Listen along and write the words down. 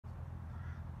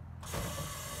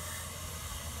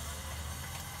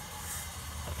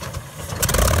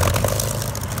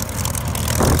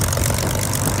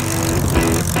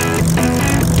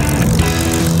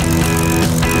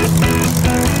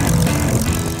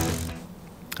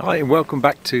Hi and welcome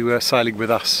back to Sailing with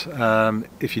Us.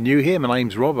 If you're new here, my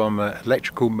name's Rob. I'm an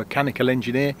electrical mechanical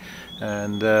engineer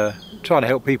and trying to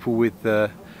help people with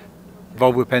Volvo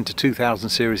Penta 2000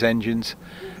 series engines.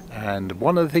 And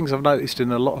one of the things I've noticed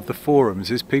in a lot of the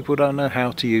forums is people don't know how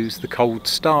to use the cold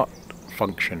start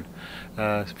function.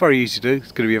 It's very easy to do.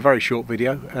 It's going to be a very short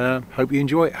video. Hope you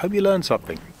enjoy it. Hope you learn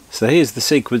something. So here's the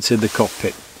sequence in the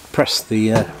cockpit. Press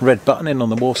the red button in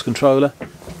on the Morse controller.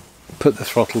 Put the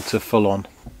throttle to full on.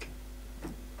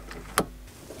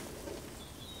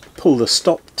 Pull the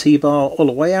stop T-bar all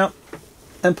the way out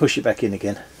and push it back in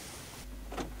again.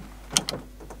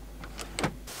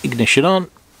 Ignition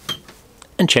on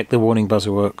and check the warning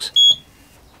buzzer works.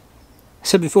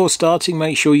 So before starting,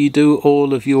 make sure you do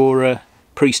all of your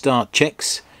pre-start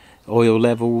checks, oil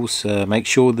levels, make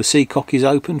sure the seacock is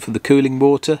open for the cooling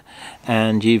water,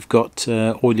 and you've got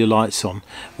all your lights on.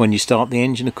 When you start the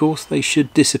engine, of course, they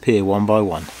should disappear one by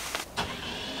one.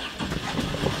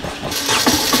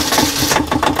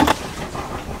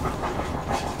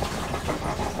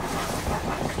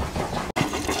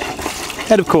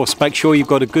 And of course, make sure you've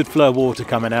got a good flow of water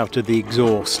coming out of the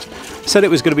exhaust. Said it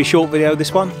was going to be a short video,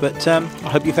 this one, but I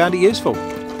hope you found it useful.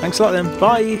 Thanks a lot then,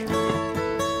 bye!